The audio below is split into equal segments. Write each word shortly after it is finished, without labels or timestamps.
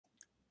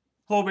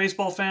Hello,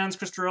 baseball fans.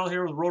 Chris Terrell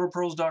here with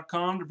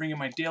RotoPros.com to bring you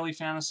my daily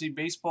fantasy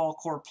baseball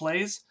core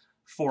plays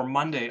for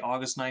Monday,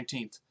 August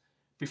 19th.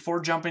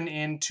 Before jumping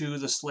into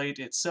the slate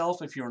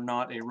itself, if you're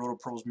not a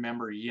RotoPros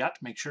member yet,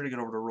 make sure to get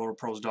over to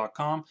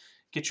RotoPros.com.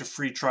 Get your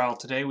free trial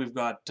today. We've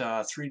got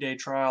a 3-day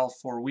trial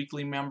for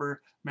weekly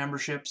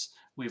memberships.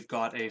 We've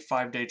got a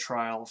 5-day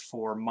trial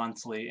for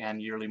monthly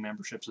and yearly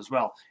memberships as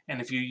well. And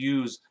if you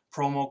use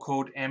promo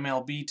code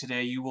MLB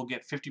today, you will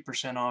get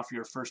 50% off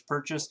your first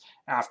purchase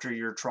after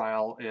your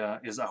trial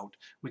is out.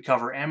 We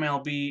cover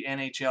MLB,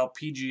 NHL,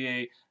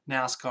 PGA,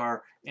 NASCAR,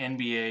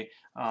 NBA,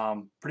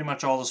 pretty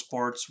much all the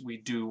sports. We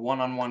do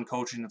one-on-one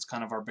coaching. That's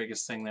kind of our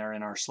biggest thing there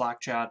in our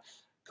Slack chat.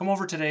 Come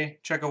over today,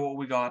 check out what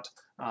we got.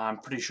 I'm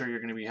pretty sure you're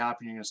going to be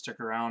happy. You're going to stick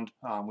around.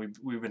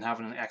 We've been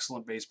having an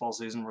excellent baseball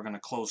season. We're going to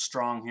close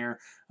strong here,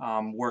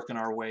 working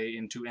our way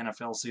into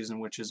NFL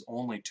season, which is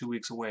only 2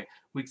 weeks away.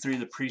 Week 3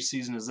 of the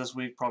preseason is this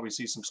week. Probably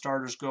see some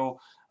starters go.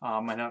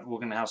 We're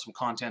going to have some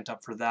content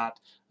up for that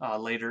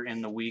later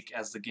in the week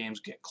as the games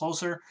get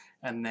closer.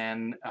 And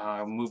then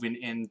moving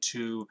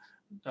into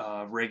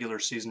regular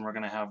season, we're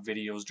going to have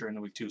videos during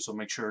the week too, so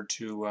make sure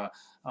to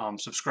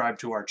subscribe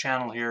to our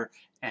channel here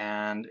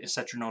and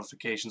set your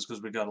notifications, because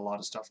we've got a lot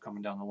of stuff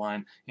coming down the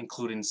line,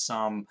 including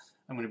I'm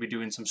going to be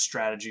doing some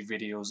strategy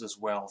videos as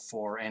well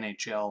for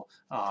NHL,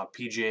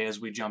 PGA as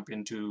we jump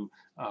into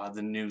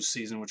the new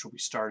season, which will be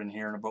starting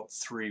here in about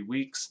 3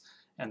 weeks,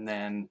 and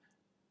then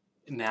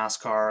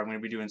NASCAR, I'm going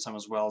to be doing some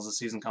as well as the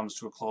season comes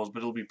to a close, but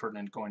it'll be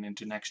pertinent going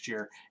into next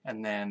year,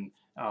 and then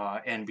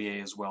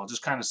NBA as well.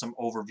 Just kind of some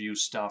overview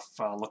stuff,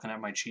 looking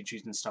at my cheat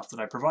sheet and stuff that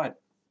I provide.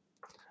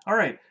 All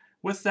right,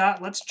 with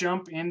that, let's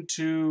jump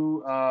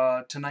into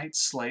tonight's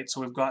slate.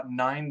 So we've got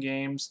 9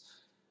 games.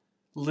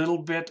 Little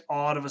bit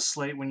odd of a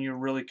slate when you're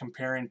really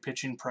comparing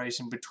pitching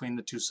pricing between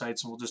the two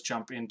sites, and we'll just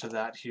jump into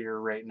that here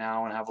right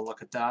now and have a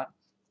look at that.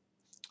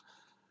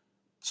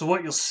 So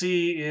what you'll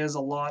see is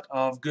a lot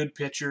of good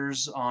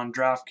pitchers on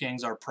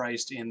DraftKings are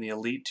priced in the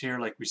elite tier,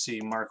 like we see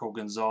Marco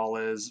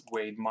Gonzalez,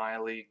 Wade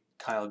Miley,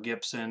 Kyle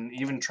Gibson,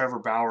 even Trevor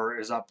Bauer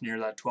is up near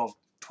that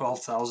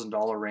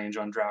 $12,000 range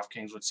on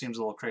DraftKings, which seems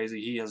a little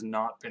crazy. He has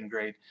not been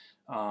great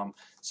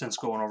since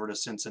going over to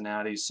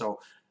Cincinnati.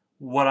 So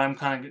what I'm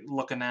kind of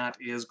looking at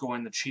is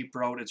going the cheap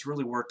route. It's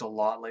really worked a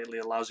lot lately.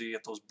 It allows you to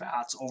get those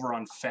bats. Over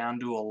on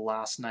FanDuel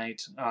last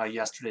night,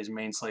 yesterday's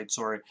main slate,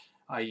 sorry,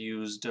 I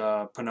used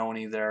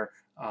Pannone there,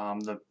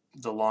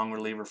 the long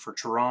reliever for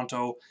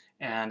Toronto,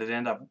 and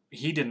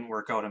he didn't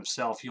work out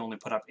himself. He only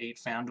put up 8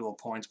 FanDuel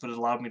points, but it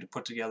allowed me to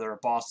put together a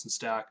Boston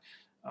stack,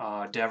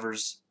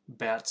 Devers,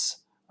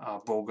 Betts,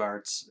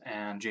 Bogarts,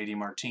 and JD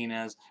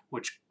Martinez,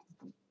 which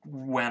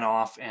went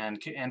off and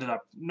ended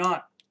up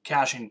not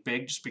cashing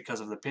big just because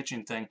of the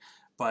pitching thing,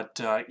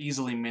 but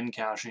easily min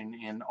cashing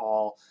in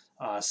all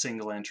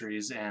single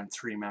entries and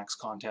 3 max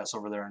contests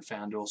over there in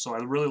FanDuel. So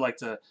I really like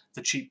the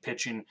cheap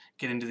pitching,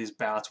 get into these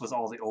bats with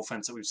all the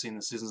offense that we've seen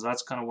this season. So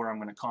that's kind of where I'm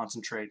going to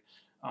concentrate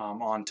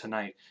on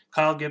tonight.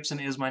 Kyle Gibson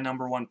is my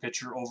number 1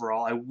 pitcher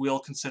overall. I will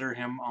consider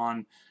him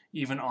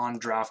even on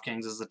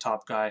DraftKings as the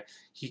top guy.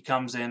 He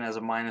comes in as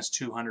a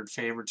 -200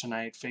 favorite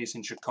tonight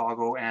facing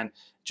Chicago. And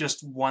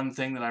just one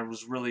thing that I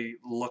was really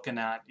looking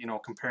at,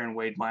 comparing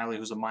Wade Miley,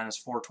 who's a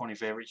 -420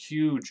 favorite,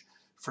 huge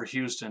for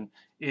Houston,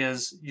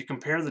 is you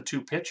compare the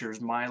two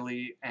pitchers,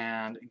 Miley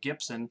and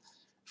Gibson.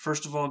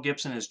 First of all,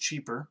 Gibson is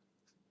cheaper.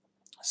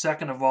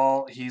 Second of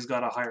all, he's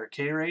got a higher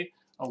K rate,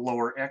 a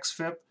lower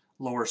xFIP,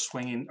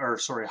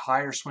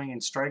 higher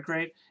swinging strike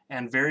rate,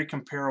 and very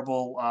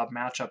comparable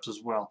matchups as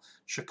well.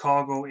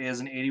 Chicago is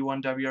an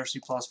 81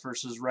 WRC plus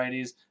versus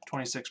righties,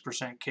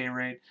 26% K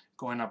rate.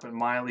 Going up at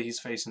Miley,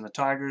 he's facing the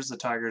Tigers. The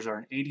Tigers are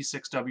an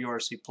 86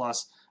 WRC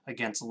plus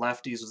against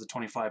lefties with a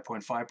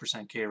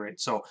 25.5% K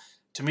rate. So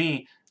to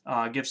me,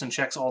 Gibson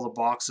checks all the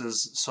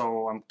boxes,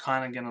 so I'm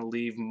kind of going to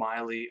leave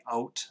Miley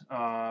out,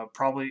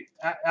 probably,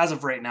 as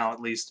of right now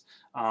at least,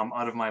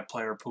 out of my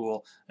player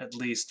pool, at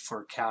least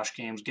for cash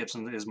games.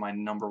 Gibson is my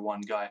number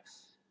 1 guy,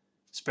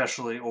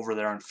 especially over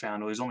there on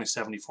FanDuel. He's only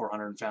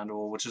 7,400 in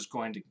FanDuel, which is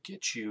going to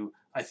get you,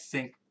 I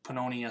think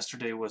Pannone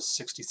yesterday was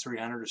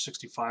 6,300 or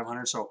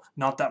 6,500, so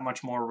not that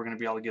much more. We're going to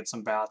be able to get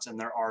some bats, and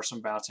there are some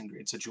bats in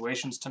great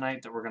situations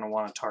tonight that we're going to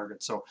want to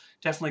target. So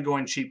definitely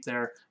going cheap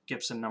there.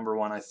 Gibson number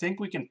 1. I think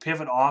we can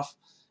pivot off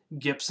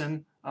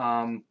Gibson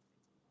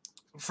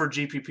for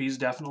GPPs,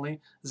 definitely.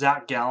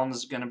 Zach Gallen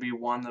is going to be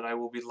one that I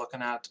will be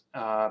looking at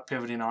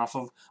pivoting off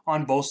of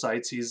on both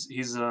sites.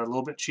 He's a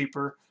little bit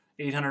cheaper,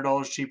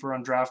 $800 cheaper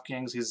on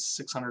DraftKings. He's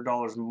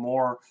 $600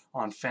 more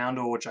on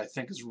FanDuel, which I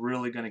think is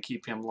really going to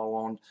keep him low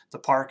owned. The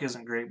park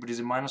isn't great, but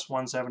he's a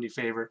 -170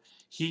 favorite.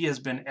 He has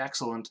been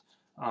excellent.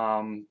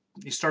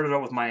 He started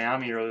out with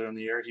Miami earlier in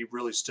the year. He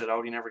really stood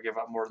out. He never gave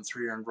up more than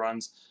 3 earned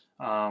runs.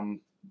 And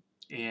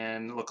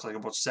it looks like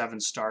about 7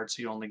 starts,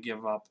 he only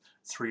gave up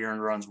 3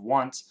 earned runs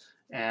once.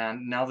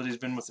 And now that he's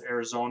been with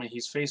Arizona,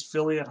 he's faced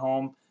Philly at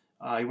home.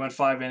 He went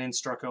 5 innings,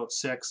 struck out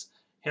 6.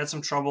 He had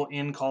some trouble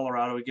in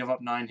Colorado. He gave up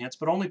 9 hits,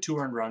 but only 2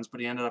 earned runs. But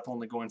he ended up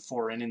only going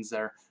 4 innings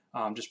there,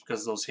 just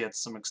because of those hits,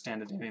 some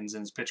extended innings,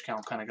 and his pitch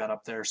count kind of got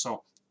up there.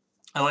 So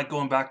I like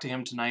going back to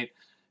him tonight,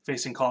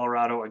 facing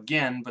Colorado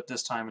again, but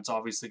this time it's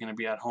obviously going to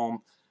be at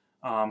home.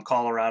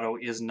 Colorado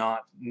is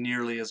not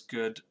nearly as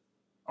good,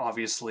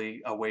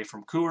 obviously, away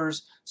from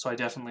Coors, so I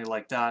definitely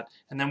like that.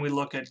 And then we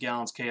look at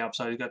Gallen's K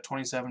upside. He's got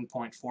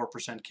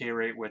 27.4% K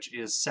rate, which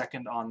is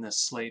second on this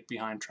slate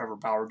behind Trevor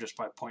Bauer just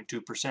by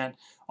 0.2%.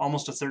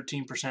 Almost a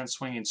 13%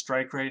 swinging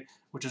strike rate,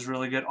 which is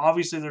really good.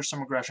 Obviously, there's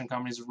some aggression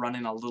companies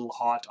running a little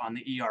hot on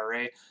the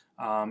ERA,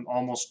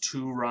 almost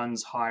 2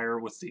 runs higher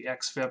with the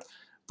xFIP.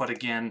 But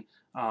again,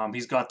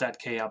 he's got that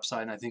K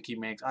upside, and I think he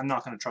makes. I'm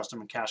not going to trust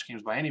him in cash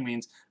games by any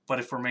means, but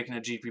if we're making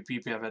a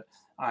GPP pivot,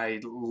 I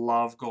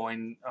love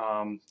going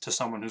to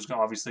someone who's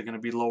obviously going to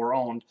be lower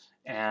owned,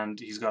 and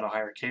he's got a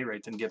higher K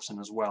rate than Gibson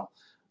as well.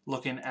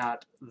 Looking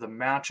at the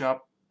matchup,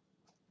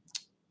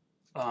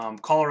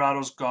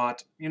 Colorado's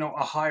got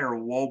a higher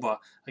WOBA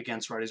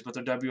against righties, but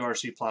their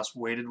WRC plus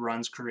weighted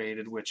runs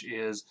created, which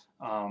is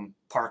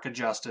park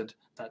adjusted.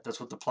 That's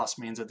what the plus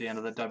means at the end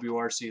of the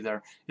WRC.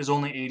 There is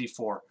only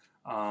 84.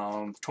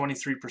 23%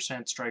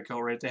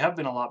 strikeout rate. They have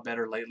been a lot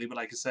better lately, but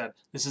like I said,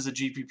 this is a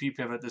GPP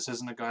pivot. This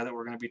isn't a guy that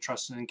we're going to be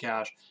trusting in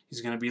cash.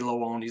 He's going to be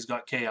low owned. He's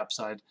got K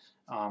upside.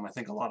 I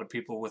think a lot of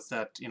people with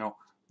that,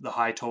 the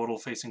high total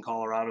facing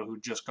Colorado who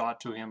just got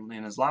to him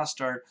in his last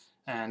start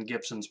and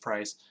Gibson's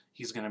price,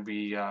 he's going to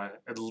be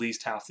at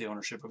least half the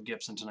ownership of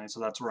Gibson tonight. So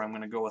that's where I'm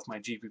going to go with my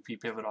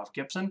GPP pivot off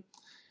Gibson.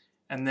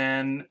 And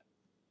then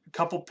a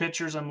couple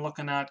pitchers I'm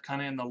looking at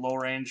kind of in the low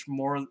range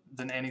more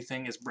than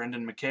anything is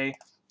Brendan McKay.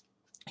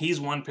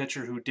 He's one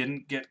pitcher who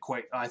didn't get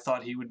quite. I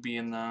thought he would be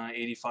in the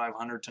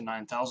 8,500 to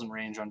 9,000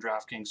 range on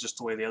DraftKings, just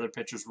the way the other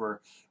pitchers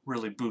were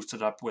really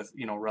boosted up with,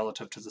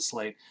 relative to the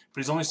slate.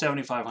 But he's only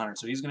 7,500,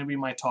 so he's going to be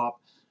my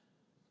top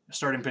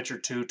starting pitcher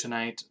 2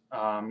 tonight.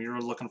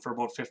 You're looking for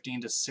about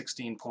 15 to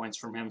 16 points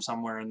from him,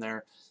 somewhere in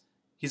there.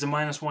 He's a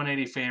minus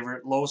 180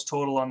 favorite, lowest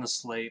total on the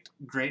slate,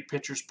 great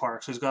pitcher's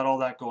park, so he's got all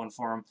that going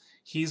for him.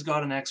 He's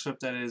got an xFIP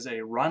that is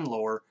a run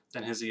lower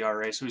than his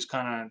ERA, so he's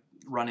kind of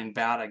running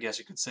bad, I guess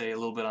you could say, a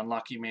little bit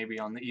unlucky maybe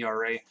on the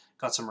ERA.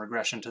 Got some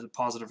regression to the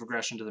positive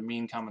regression to the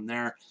mean coming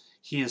there.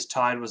 He is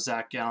tied with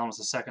Zach Gallen with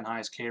the second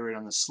highest K rate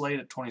on the slate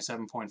at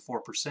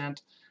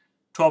 27.4%.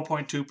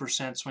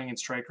 12.2% swinging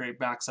strike rate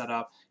backs that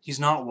up. He's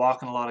not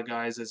walking a lot of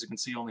guys, as you can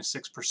see, only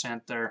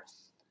 6% there.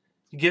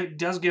 He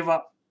does give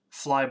up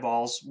fly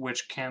balls,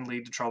 which can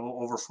lead to trouble,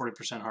 over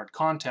 40% hard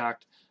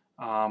contact.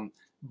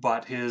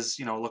 But his,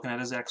 looking at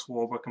his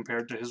xWOBA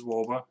compared to his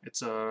WOBA,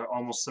 it's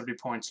almost 30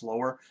 points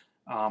lower,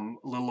 a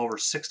little over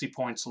 60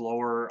 points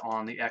lower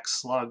on the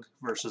xSlug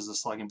versus the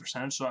slugging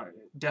percentage. So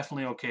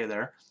definitely okay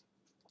there.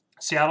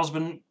 Seattle's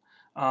been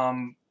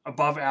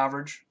above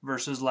average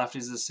versus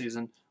lefties this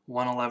season,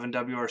 111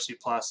 WRC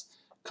plus,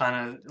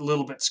 kind of a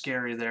little bit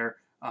scary there.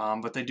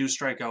 But they do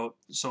strike out,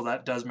 so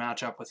that does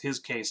match up with his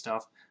K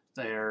stuff.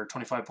 They're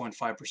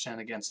 25.5%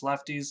 against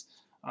lefties.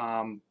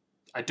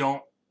 I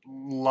don't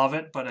love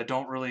it, but I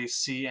don't really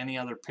see any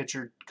other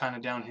pitcher kind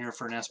of down here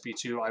for an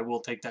SP2. I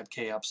will take that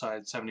K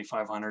upside,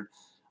 7,500,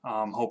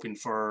 hoping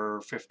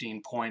for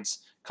 15 points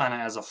kind of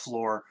as a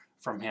floor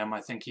from him.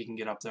 I think he can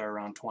get up there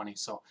around 20,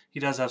 so he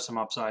does have some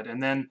upside.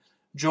 And then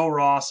Joe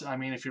Ross, I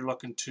mean, if you're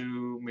looking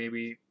to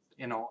maybe,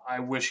 I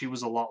wish he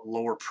was a lot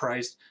lower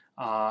priced.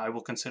 I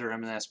will consider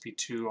him an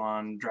SP2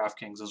 on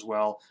DraftKings as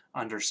well,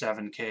 under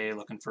 7K,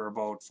 looking for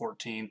about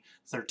 13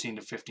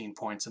 to 15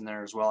 points in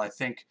there as well. I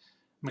think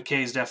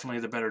McKay is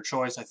definitely the better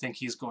choice. I think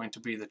he's going to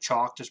be the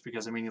chalk, just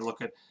because, you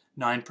look at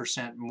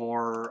 9%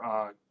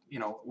 more,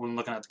 when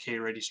looking at the K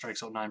rate, he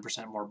strikes out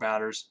 9% more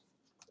batters,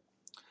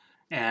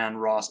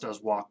 and Ross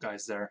does walk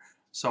guys there.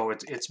 So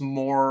it's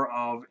more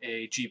of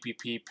a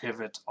GPP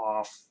pivot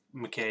off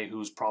McKay,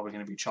 who's probably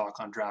going to be chalk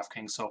on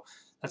DraftKings. So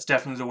that's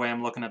definitely the way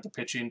I'm looking at the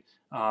pitching.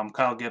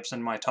 Kyle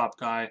Gibson, my top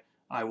guy.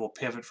 I will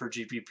pivot for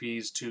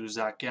GPPs to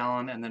Zach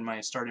Gallen, and then my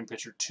starting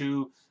pitcher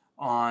 2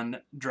 on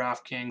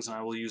DraftKings, and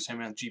I will use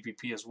him as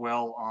GPP as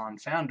well on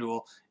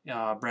FanDuel,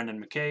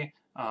 Brendan McKay.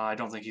 I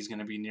don't think he's going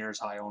to be near as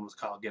high owned with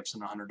Kyle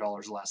Gibson,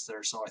 $100 less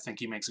there. So I think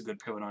he makes a good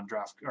pivot on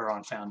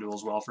on FanDuel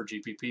as well for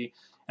GPP.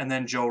 And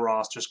then Joe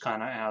Ross just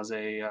kind of as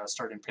a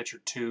starting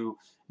pitcher 2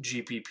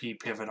 GPP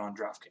pivot on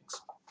DraftKings.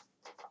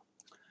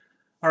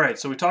 All right,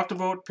 so we talked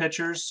about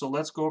pitchers, so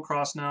let's go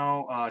across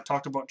now.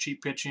 Talked about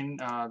cheap pitching.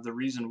 The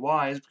reason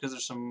why is because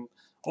there's some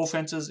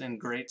offenses in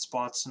great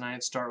spots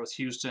tonight. Start with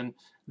Houston.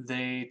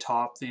 They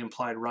top the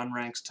implied run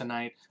ranks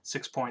tonight,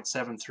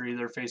 6.73.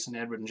 They're facing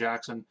Edwin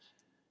Jackson.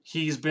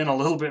 He's been a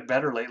little bit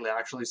better lately,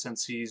 actually,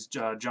 since he's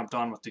jumped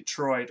on with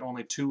Detroit.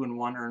 Only 2 and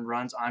 1 earned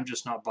runs. I'm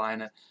just not buying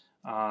it.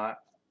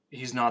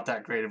 He's not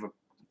that great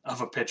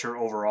of a pitcher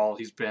overall.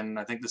 He's been,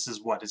 I think this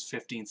is his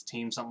 15th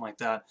team, something like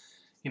that.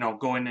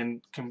 Going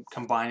and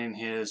combining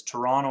his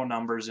Toronto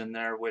numbers in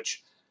there,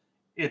 which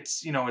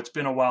it's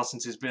been a while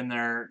since he's been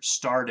there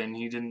starting.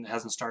 He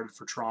hasn't started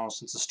for Toronto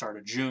since the start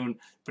of June,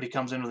 but he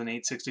comes in with an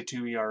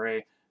 8.62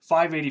 ERA.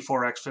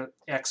 584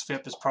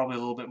 xFIP is probably a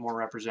little bit more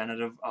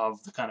representative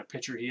of the kind of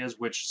pitcher he is,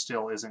 which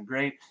still isn't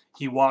great.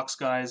 He walks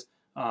guys.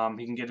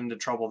 He can get into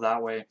trouble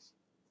that way.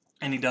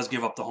 And he does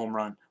give up the home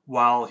run.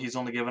 while he's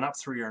only given up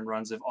 3 earned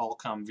runs, they've all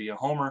come via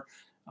homer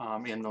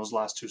in those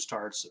last 2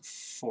 starts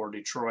for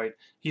Detroit.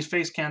 He's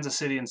faced Kansas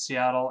City and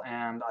Seattle,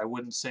 and I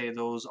wouldn't say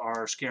those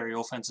are scary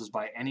offenses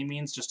by any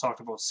means. Just talked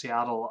about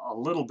Seattle a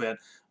little bit,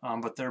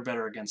 but they're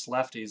better against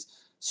lefties.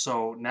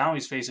 So now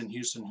he's facing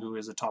Houston, who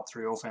is a top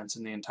 3 offense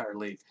in the entire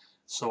league.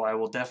 So I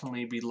will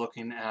definitely be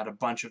looking at a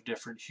bunch of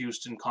different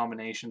Houston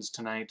combinations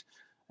tonight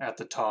at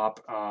the top.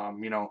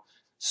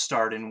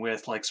 Starting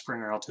with like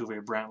Springer,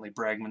 Altuve, Brantley,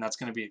 Bregman. That's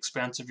going to be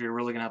expensive. You're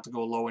really going to have to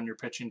go low in your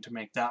pitching to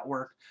make that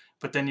work.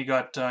 But then you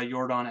got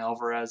Yordan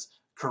Alvarez,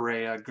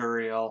 Correa,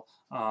 Gurriel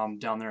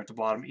down there at the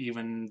bottom.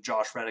 Even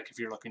Josh Reddick, if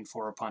you're looking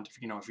for a punt,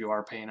 if you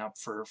are paying up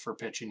for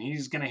pitching,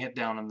 he's going to hit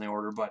down in the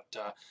order. But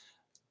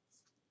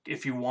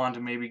if you want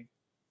to maybe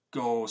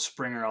go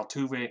Springer,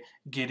 Altuve,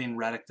 getting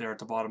Reddick there at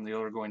the bottom of the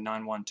order, going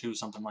 9-1-2,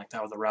 something like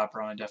that with a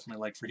wraparound, I definitely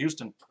like for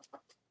Houston.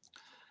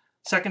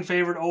 Second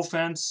favorite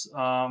offense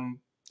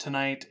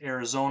tonight,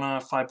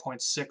 Arizona,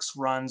 5.6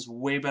 runs,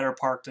 way better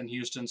park than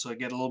Houston, so I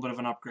get a little bit of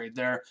an upgrade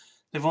there.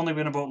 They've only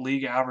been about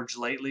league average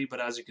lately, but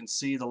as you can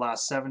see, the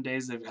last 7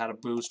 days they've had a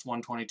boost,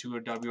 122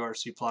 at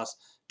WRC plus,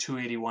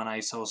 281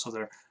 ISO,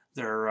 so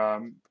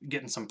they're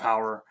getting some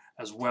power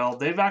as well.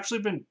 They've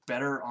actually been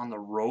better on the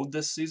road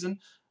this season,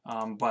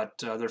 but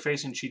they're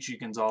facing Chichi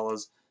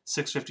Gonzalez,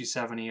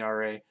 6.57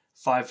 ERA,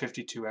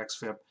 5.52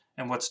 xFIP,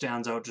 and what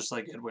stands out, just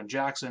like Edwin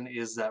Jackson,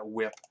 is that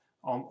whip,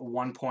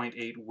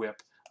 1.8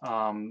 whip.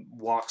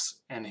 Walks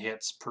and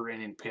hits per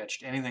inning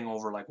pitched. Anything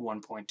over like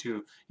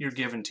 1.2, you're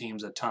giving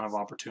teams a ton of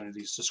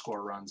opportunities to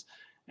score runs.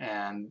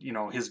 And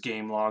his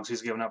game logs,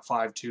 he's given up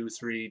 5-2,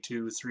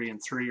 3-2, 3, and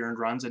 3 earned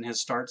runs in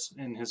his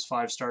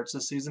 5 starts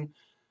this season.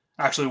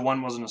 Actually,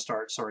 one wasn't a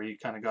start. Sorry, he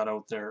kind of got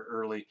out there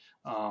early,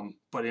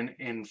 but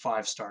in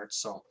 5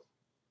 starts. So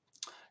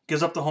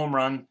gives up the home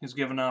run. He's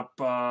given up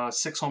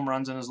 6 home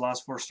runs in his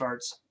last 4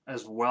 starts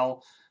as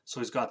well. So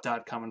he's got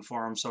that coming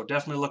for him. So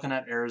definitely looking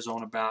at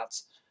Arizona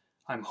bats.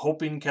 I'm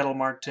hoping Ketel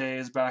Marte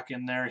is back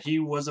in there. He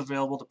was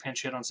available to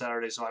pinch hit on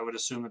Saturday, so I would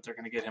assume that they're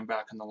going to get him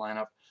back in the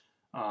lineup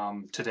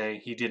today.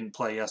 He didn't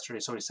play yesterday,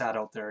 so he sat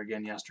out there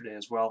again yesterday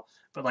as well.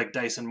 But like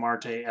Dyson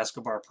Marte,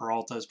 Escobar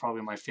Peralta is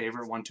probably my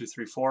favorite, 1, 2,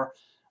 3, 4.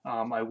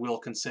 I will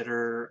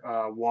consider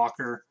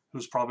Walker,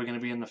 who's probably going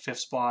to be in the 5th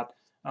spot.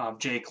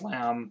 Jake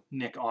Lamb,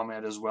 Nick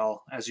Ahmed as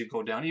well as you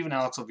go down. Even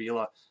Alex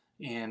Avila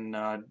in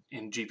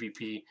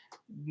GPP.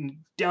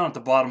 Down at the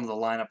bottom of the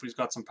lineup, he's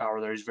got some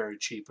power there. He's very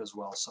cheap as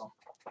well, so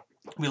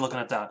we'll be looking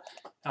at that.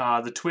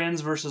 The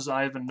Twins versus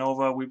Ivan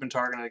Nova. We've been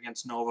targeting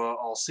against Nova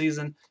all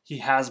season. He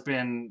has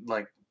been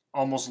like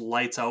almost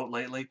lights out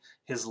lately.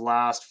 His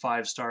last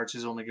 5 starts,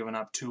 he's only given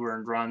up 2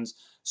 earned runs.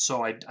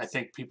 So I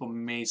think people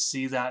may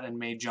see that and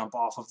may jump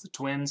off of the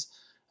Twins.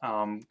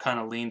 Kind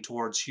of lean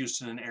towards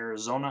Houston and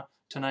Arizona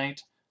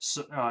tonight.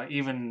 So,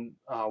 even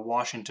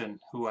Washington,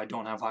 who I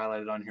don't have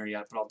highlighted on here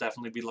yet, but I'll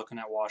definitely be looking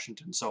at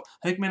Washington. So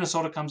I think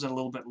Minnesota comes at a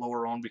little bit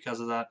lower owned because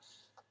of that.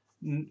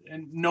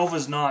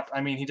 Nova's not,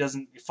 he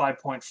doesn't,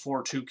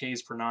 5.42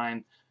 Ks per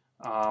 9.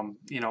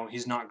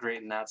 He's not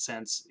great in that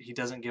sense. He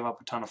doesn't give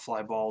up a ton of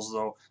fly balls,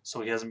 though,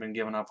 so he hasn't been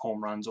giving up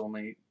home runs.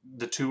 Only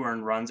the 2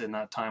 earned runs in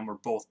that time were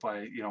both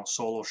by,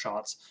 solo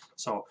shots.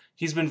 So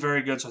he's been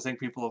very good, so I think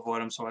people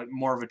avoid him. So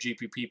more of a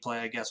GPP play,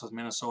 I guess, with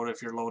Minnesota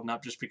if you're loading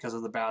up just because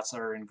of the bats that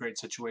are in great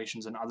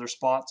situations in other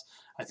spots.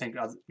 I think,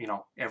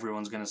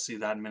 everyone's going to see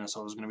that, and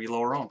Minnesota's going to be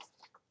lower owned.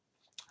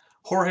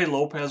 Jorge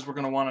Lopez we're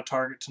going to want to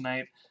target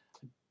tonight.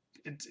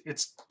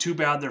 It's too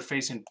bad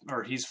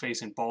he's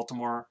facing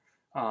Baltimore.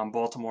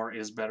 Baltimore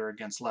is better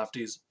against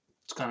lefties.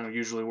 It's kind of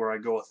usually where I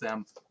go with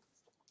them.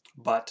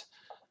 But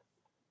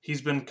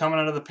he's been coming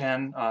out of the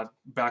pen,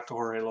 back to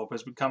Jorge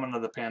Lopez, been coming out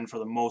of the pen for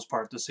the most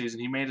part this season.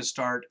 He made a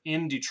start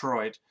in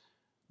Detroit.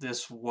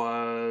 It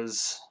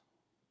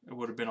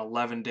would have been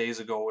 11 days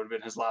ago. It would have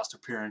been his last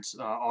appearance,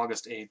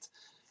 August 8th.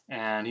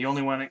 And he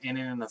only went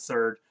in the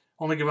 3rd.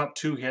 Only gave up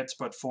 2 hits,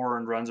 but 4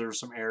 earned runs. There were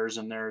some errors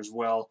in there as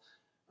well.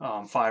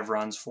 5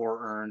 runs, 4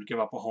 earned, give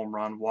up a home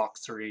run, walk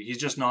 3. He's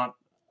just not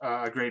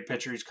a great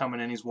pitcher. He's coming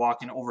in, he's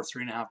walking over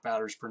 3.5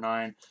 batters per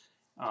 9.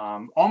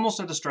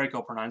 Almost at a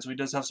strikeout per 9, so he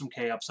does have some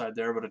K upside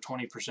there, but a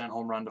 20%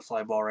 home run to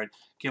fly ball rate,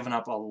 giving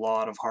up a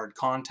lot of hard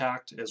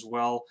contact as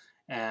well.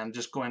 And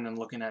just going and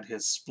looking at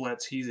his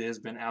splits, he has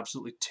been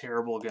absolutely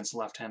terrible against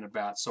left-handed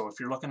bats. So if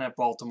you're looking at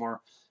Baltimore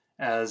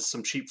as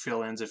some cheap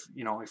fill-ins, if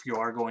you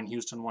are going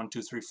Houston 1,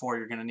 2, 3, 4,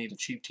 you're going to need a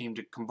cheap team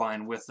to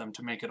combine with them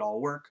to make it all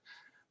work.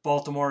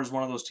 Baltimore is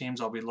one of those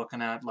teams I'll be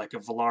looking at, like a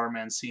Villar,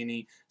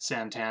 Mancini,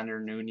 Santander,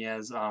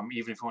 Nunez.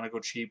 Even if you want to go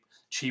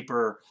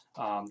cheaper,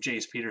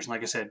 Jace Peterson.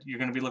 Like I said, you're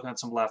going to be looking at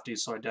some lefties,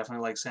 so I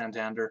definitely like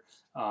Santander,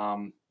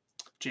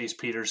 Jace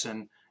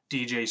Peterson,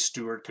 DJ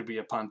Stewart could be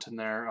a punt in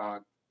there.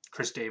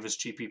 Chris Davis,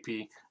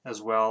 GPP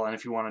as well. And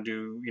if you want to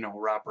do,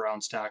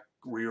 wraparound stack,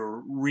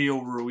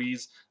 Rio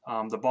Ruiz,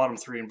 the bottom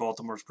 3 in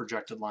Baltimore's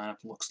projected lineup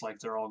looks like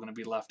they're all going to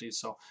be lefties.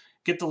 So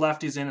get the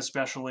lefties in,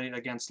 especially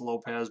against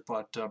Lopez,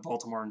 but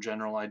Baltimore in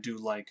general, I do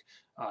like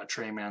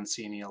Trey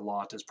Mancini a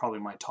lot. Is probably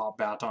my top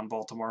bat on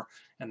Baltimore.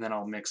 And then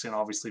I'll mix in,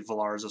 obviously,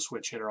 Villar is a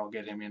switch hitter. I'll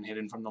get him in,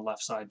 hitting from the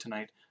left side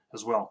tonight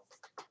as well.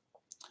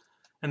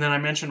 And then I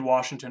mentioned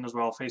Washington as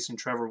well, facing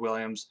Trevor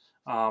Williams.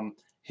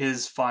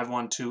 His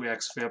 5.12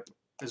 xFIP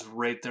is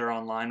right there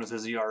online with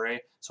his ERA.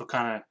 So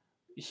kind of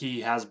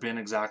he has been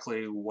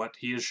exactly what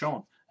he has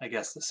shown, I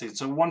guess, this season.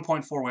 So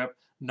 1.4 whip,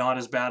 not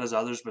as bad as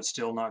others, but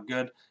still not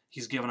good.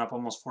 He's given up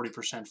almost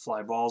 40%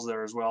 fly balls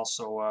there as well.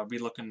 So be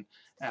looking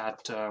at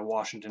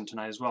Washington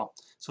tonight as well.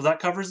 So that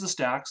covers the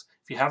stacks.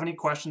 If you have any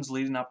questions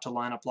leading up to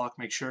lineup lock,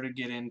 make sure to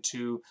get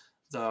into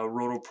the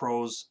Roto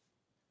Pros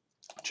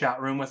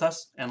chat room with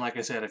us. And like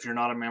I said, if you're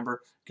not a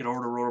member, get over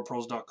to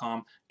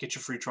rotopros.com, get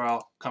your free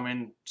trial, come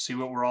in, see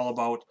what we're all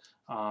about,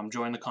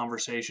 join the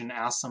conversation,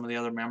 ask some of the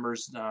other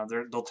members.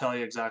 They'll tell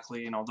you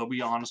exactly, they'll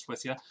be honest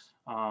with you.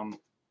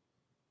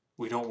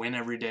 We don't win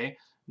every day.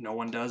 No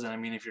one does, and I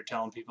mean, if you're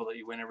telling people that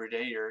you win every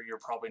day, you're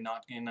probably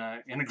not in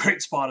a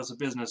great spot as a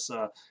business,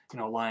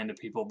 lying to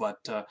people.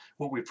 But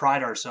what we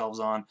pride ourselves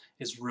on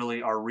is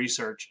really our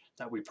research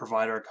that we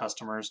provide our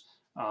customers,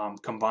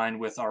 combined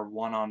with our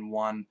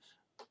one-on-one,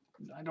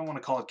 I don't want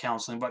to call it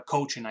counseling, but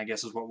coaching, I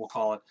guess is what we'll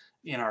call it,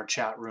 in our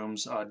chat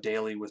rooms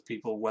daily with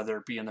people, whether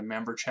it be in the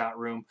member chat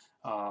room,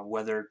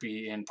 whether it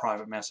be in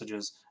private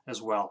messages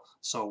as well.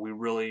 So we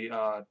really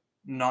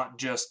not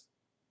just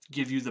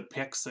give you the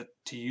picks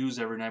to use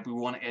every night. We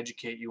want to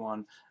educate you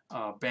on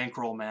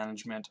bankroll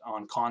management,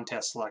 on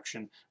contest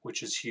selection,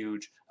 which is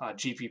huge,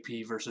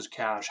 GPP versus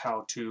cash,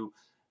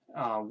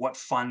 what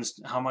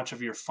funds, how much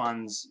of your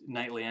funds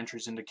nightly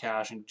entries into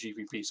cash and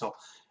GPP. So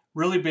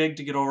really big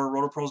to get over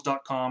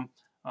rotopros.com.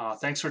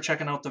 Thanks for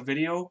checking out the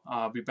video.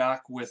 I'll be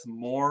back with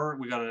more.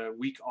 We got a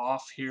week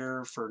off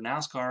here for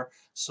NASCAR,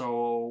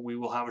 so we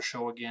will have a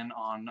show again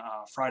on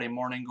Friday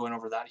morning going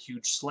over that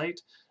huge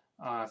slate.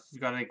 If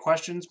you've got any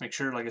questions, make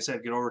sure, like I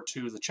said, get over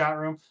to the chat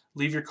room.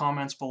 Leave your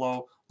comments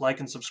below. Like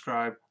and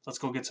subscribe. Let's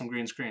go get some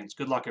green screens.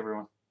 Good luck,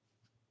 everyone.